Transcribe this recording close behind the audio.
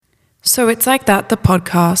So It's Like That, the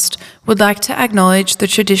podcast, would like to acknowledge the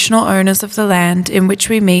traditional owners of the land in which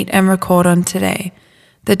we meet and record on today,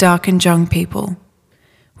 the Darkinjung people.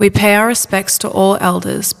 We pay our respects to all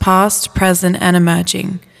elders, past, present and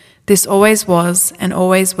emerging. This always was and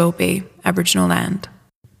always will be Aboriginal land.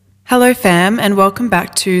 Hello fam, and welcome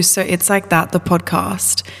back to So It's Like That, the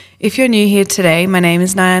podcast. If you're new here today, my name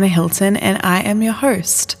is Niana Hilton and I am your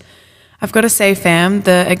host. I've got to say fam,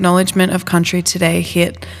 the acknowledgement of country today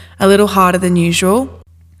hit a little harder than usual.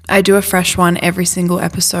 I do a fresh one every single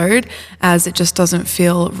episode as it just doesn't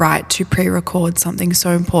feel right to pre-record something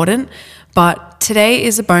so important. But today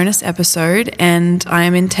is a bonus episode and I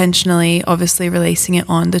am intentionally obviously releasing it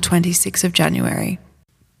on the 26th of January.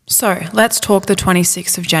 So let's talk the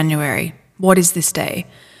 26th of January. What is this day?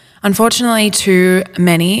 Unfortunately to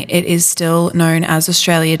many, it is still known as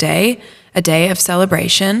Australia Day, a day of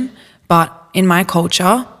celebration. But in my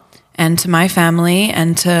culture and to my family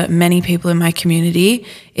and to many people in my community,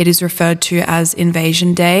 it is referred to as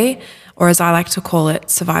Invasion Day, or as I like to call it,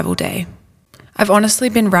 Survival Day. I've honestly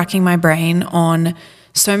been racking my brain on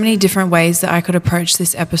so many different ways that I could approach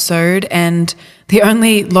this episode, and the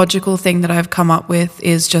only logical thing that I've come up with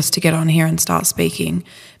is just to get on here and start speaking,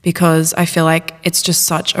 because I feel like it's just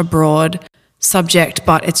such a broad subject,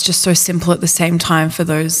 but it's just so simple at the same time for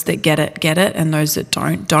those that get it, and those that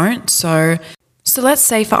don't. So let's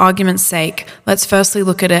say, for argument's sake, let's firstly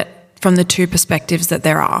look at it from the two perspectives that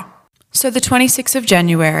there are. So the 26th of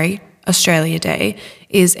January, Australia Day,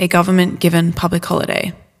 is a government-given public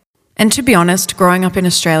holiday. And to be honest, growing up in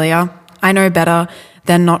Australia, I know better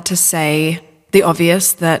than not to say the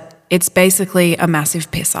obvious, that it's basically a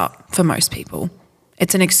massive piss-up for most people.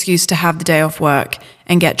 It's an excuse to have the day off work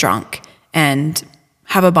and get drunk and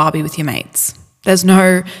have a barbie with your mates. There's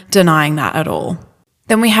no denying that at all.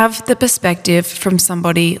 Then we have the perspective from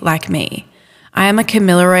somebody like me. I am a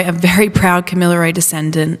Kamilaroi, a very proud Kamilaroi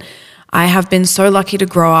descendant. I have been so lucky to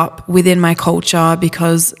grow up within my culture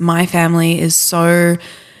because my family is so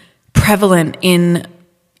prevalent in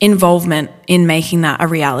involvement in making that a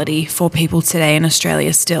reality for people today in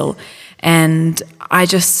Australia still. And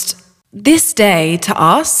this day to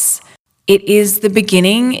us, it is the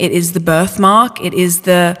beginning, it is the birthmark, it is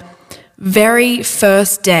the very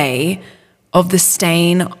first day of the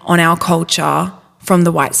stain on our culture from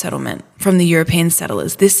the white settlement, from the European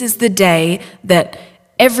settlers. This is the day that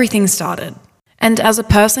everything started. And as a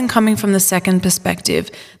person coming from the second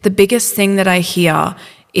perspective, the biggest thing that I hear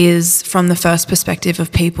is from the first perspective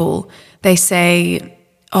of people. They say,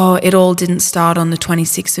 oh, it all didn't start on the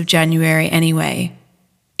 26th of January anyway.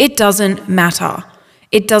 It doesn't matter.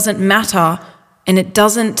 It doesn't matter, and it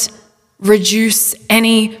doesn't reduce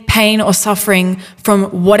any pain or suffering from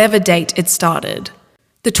whatever date it started.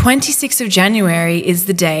 The 26th of January is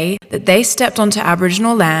the day that they stepped onto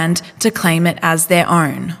Aboriginal land to claim it as their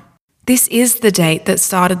own. This is the date that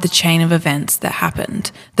started the chain of events that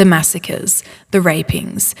happened. The massacres, the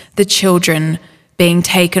rapings, the children being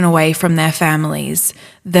taken away from their families,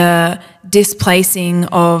 the displacing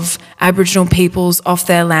of Aboriginal peoples off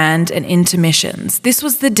their land and into missions. This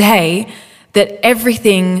was the day that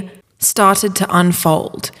everything started to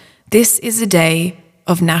unfold. This is a day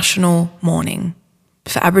of national mourning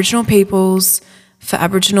for Aboriginal peoples, for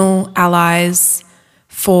Aboriginal allies,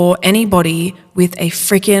 for anybody with a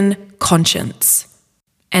freaking conscience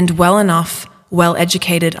and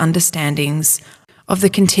well-educated understandings of the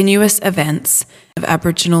continuous events of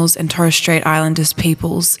Aboriginals and Torres Strait Islanders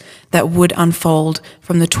peoples that would unfold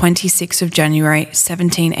from the 26th of January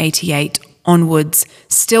 1788 onwards.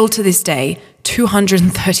 Still to this day,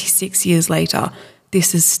 236 years later,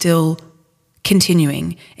 this is still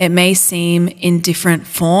continuing. It may seem in different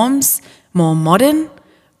forms, more modern,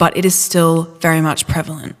 but it is still very much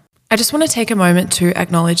prevalent. I just want to take a moment to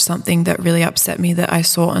acknowledge something that really upset me that I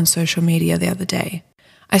saw on social media the other day.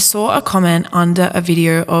 I saw a comment under a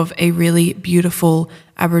video of a really beautiful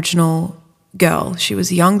Aboriginal girl. She was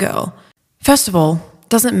a young girl. First of all,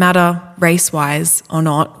 doesn't matter race-wise or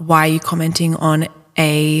not, why are you commenting on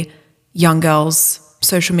a young girl's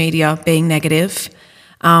social media being negative?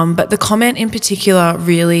 But the comment in particular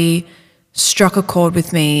really struck a chord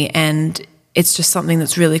with me, and it's just something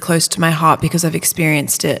that's really close to my heart because I've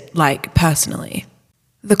experienced it personally.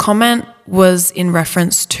 The comment was in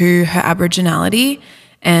reference to her Aboriginality,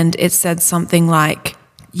 and it said something like,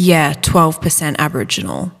 12%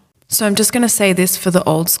 Aboriginal. So I'm just going to say this for the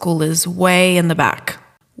old schoolers way in the back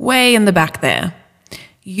there.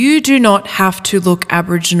 You do not have to look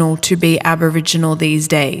Aboriginal to be Aboriginal these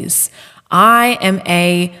days. I am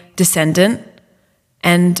a descendant,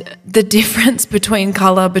 and the difference between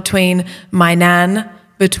colour between my nan,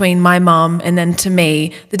 between my mum and then to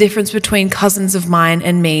me, the difference between cousins of mine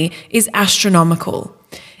and me is astronomical.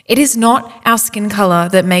 It is not our skin colour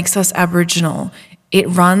that makes us Aboriginal. It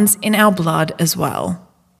runs in our blood as well.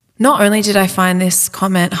 Not only did I find this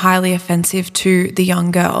comment highly offensive to the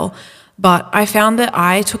young girl, but I found that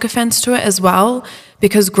I took offence to it as well,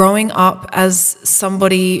 because growing up as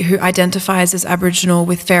somebody who identifies as Aboriginal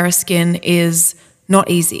with fairer skin is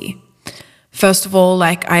not easy. First of all,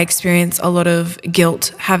 I experience a lot of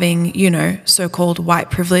guilt having, so-called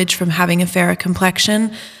white privilege from having a fairer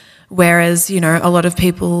complexion, whereas, a lot of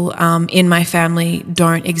people in my family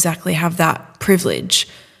don't exactly have that privilege.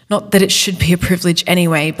 Not that it should be a privilege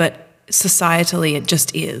anyway, but societally it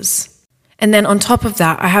just is. And then on top of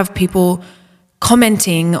that, I have people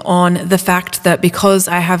commenting on the fact that because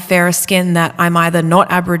I have fairer skin that I'm either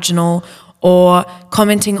not Aboriginal, or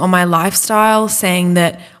commenting on my lifestyle saying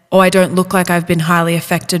that, I don't look like I've been highly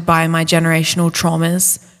affected by my generational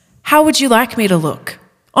traumas. How would you like me to look?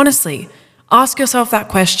 Honestly, ask yourself that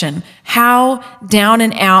question. How down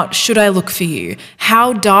and out should I look for you?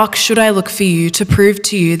 How dark should I look for you to prove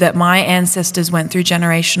to you that my ancestors went through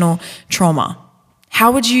generational trauma?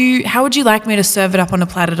 How would you like me to serve it up on a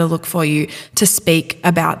platter to look for you to speak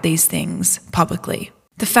about these things publicly?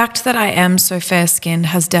 The fact that I am so fair-skinned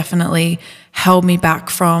has definitely held me back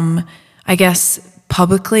from,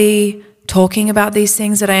 publicly talking about these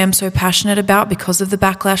things that I am so passionate about because of the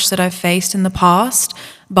backlash that I've faced in the past,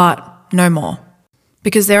 but no more.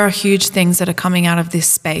 Because there are huge things that are coming out of this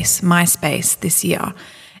space, my space, this year.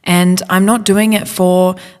 And I'm not doing it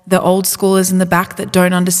for the old schoolers in the back that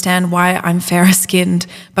don't understand why I'm fairer skinned,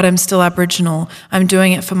 but I'm still Aboriginal. I'm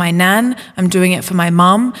doing it for my nan, I'm doing it for my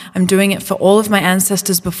mum, I'm doing it for all of my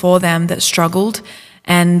ancestors before them that struggled,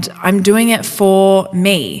 and I'm doing it for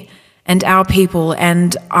me and our people.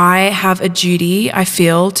 And I have a duty, I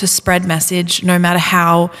feel, to spread message no matter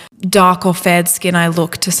how dark or fair skin I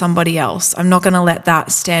look to somebody else. I'm not going to let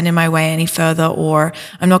that stand in my way any further, or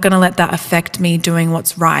I'm not going to let that affect me doing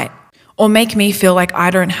what's right, or make me feel like I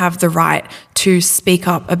don't have the right to speak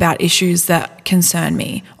up about issues that concern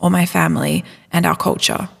me or my family and our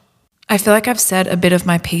culture. I feel like I've said a bit of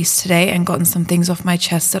my piece today and gotten some things off my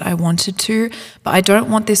chest that I wanted to, but I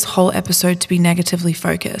don't want this whole episode to be negatively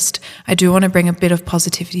focused. I do want to bring a bit of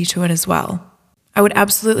positivity to it as well. I would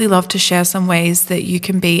absolutely love to share some ways that you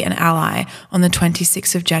can be an ally on the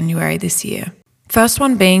 26th of January this year. First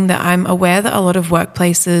one being that I'm aware that a lot of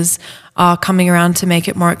workplaces are coming around to make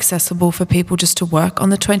it more accessible for people just to work on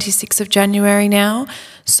the 26th of January now.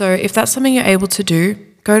 So if that's something you're able to do,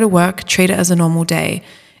 go to work, treat it as a normal day,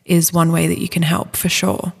 is one way that you can help for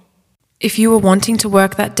sure. If you were wanting to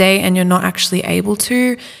work that day and you're not actually able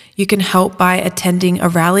to, you can help by attending a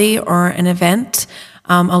rally or an event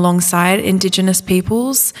alongside Indigenous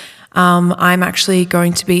peoples. I'm actually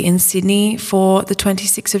going to be in Sydney for the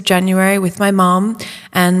 26th of January with my mum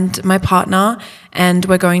and my partner, and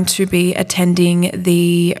we're going to be attending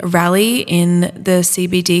the rally in the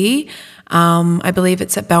CBD. I believe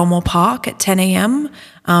it's at Belmore Park at 10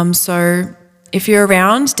 a.m. So if you're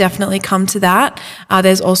around, definitely come to that.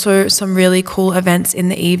 There's also some really cool events in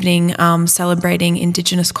the evening celebrating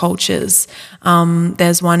Indigenous cultures.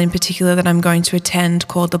 There's one in particular that I'm going to attend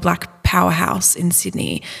called the Black Powerhouse in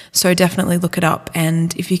Sydney. So definitely look it up.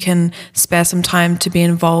 And if you can spare some time to be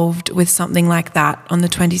involved with something like that on the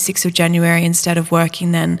 26th of January instead of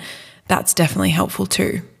working, then that's definitely helpful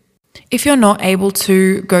too. If you're not able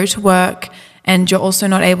to go to work and you're also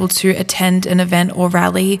not able to attend an event or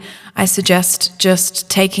rally, I suggest just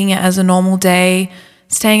taking it as a normal day,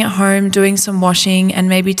 staying at home, doing some washing, and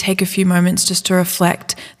maybe take a few moments just to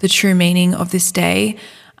reflect the true meaning of this day.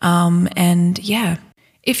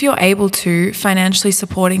 If you're able to, financially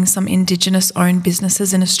supporting some Indigenous-owned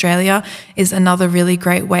businesses in Australia is another really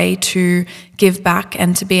great way to give back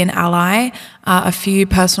and to be an ally. A few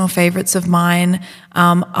personal favourites of mine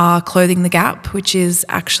are Clothing the Gap, which is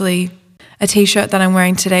actually a t-shirt that I'm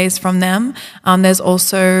wearing today is from them. There's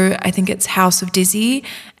also, I think it's House of Dizzy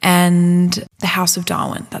and the House of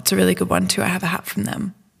Darwin. That's a really good one too. I have a hat from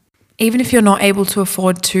them. Even if you're not able to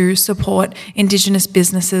afford to support Indigenous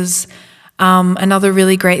businesses, another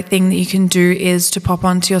really great thing that you can do is to pop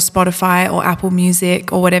onto your Spotify or Apple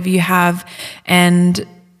Music or whatever you have and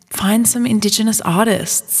find some Indigenous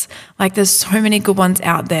artists. There's so many good ones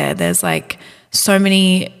out there. There's so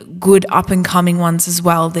many good up-and-coming ones as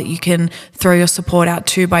well that you can throw your support out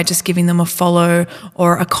to by just giving them a follow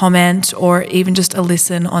or a comment or even just a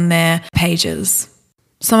listen on their pages.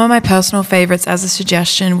 Some of my personal favourites as a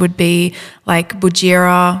suggestion would be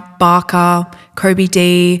Bujira, Barker, Kobe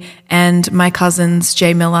D, and my cousins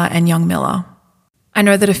Jay Miller and Young Miller. I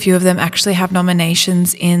know that a few of them actually have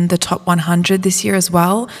nominations in the top 100 this year as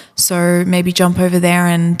well, so maybe jump over there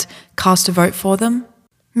and cast a vote for them.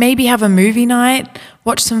 Maybe have a movie night,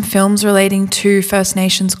 watch some films relating to First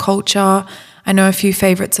Nations culture. I know a few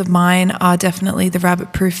favourites of mine are definitely The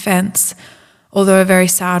Rabbit Proof Fence. Although a very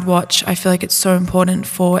sad watch, I feel like it's so important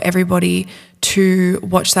for everybody to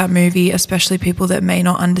watch that movie, especially people that may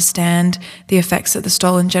not understand the effects that the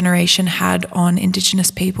Stolen Generation had on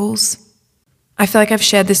Indigenous peoples. I feel like I've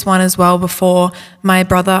shared this one as well before. My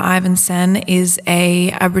brother Ivan Sen is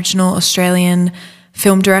a Aboriginal Australian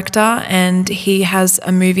film director, and he has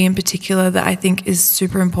a movie in particular that I think is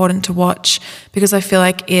super important to watch because I feel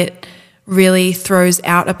like it really throws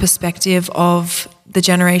out a perspective of the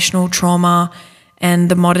generational trauma and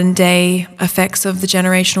the modern day effects of the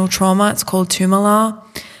generational trauma. It's called Tumala.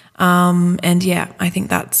 And yeah, I think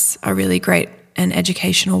that's a really great and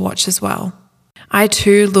educational watch as well. I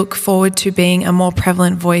too look forward to being a more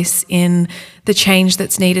prevalent voice in the change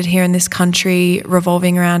that's needed here in this country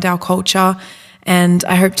revolving around our culture. And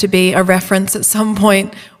I hope to be a reference at some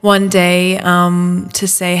point one day to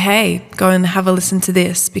say, hey, go and have a listen to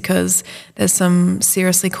this, because there's some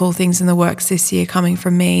seriously cool things in the works this year coming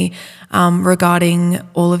from me regarding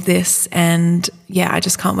all of this. And yeah, I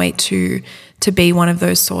just can't wait to be one of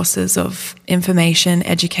those sources of information,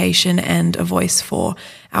 education, and a voice for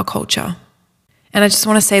our culture. And I just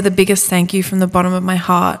want to say the biggest thank you from the bottom of my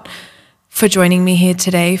heart for joining me here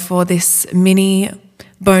today for this mini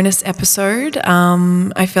bonus episode.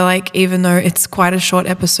 I feel like even though it's quite a short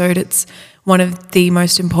episode, it's one of the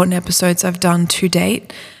most important episodes I've done to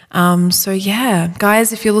date. So yeah,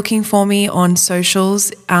 guys, if you're looking for me on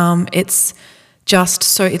socials, it's just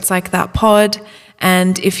So It's Like That Pod.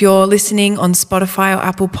 And if you're listening on Spotify or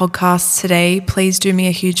Apple Podcasts today, please do me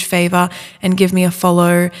a huge favor and give me a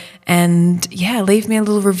follow. And yeah, leave me a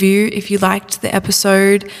little review if you liked the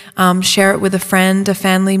episode. Share it with a friend, a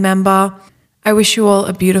family member. I wish you all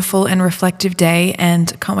a beautiful and reflective day,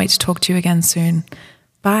 and can't wait to talk to you again soon.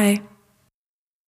 Bye.